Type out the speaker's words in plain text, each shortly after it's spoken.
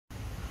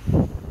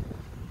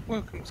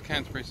Welcome to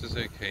Canterbury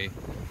Suzuki.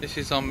 This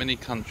is our Mini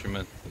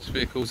Countryman. This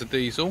vehicle is a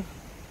diesel,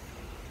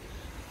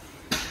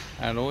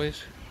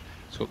 alloys.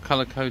 It's got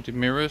colour coded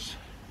mirrors,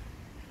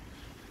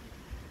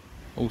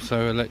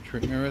 also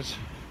electric mirrors,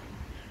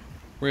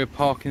 rear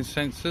parking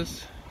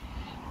sensors,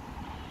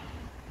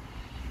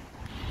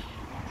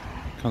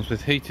 comes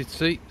with heated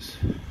seats,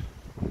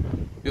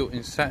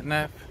 built-in sat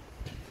nav,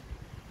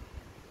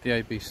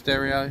 DAB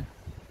stereo,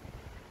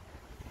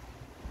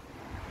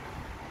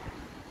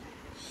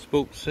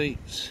 sport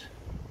seats,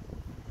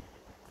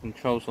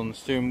 controls on the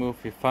steering wheel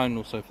for your phone,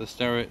 also for the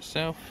stereo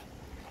itself,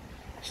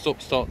 stop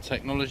start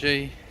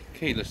technology,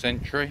 keyless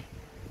entry.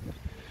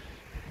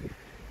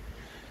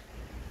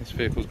 This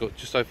vehicle's got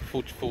just over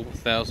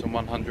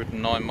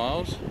 44,109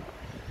 miles.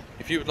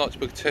 If you would like to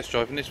book a test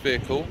drive in this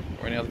vehicle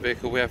or any other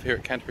vehicle we have here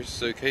at Canterbury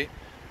Suzuki,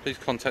 please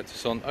contact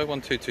us on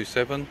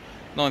 01227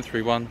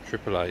 931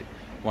 888.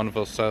 One of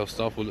our sales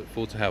staff will look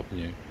forward to helping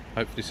you.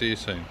 Hopefully see you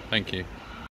soon. Thank you.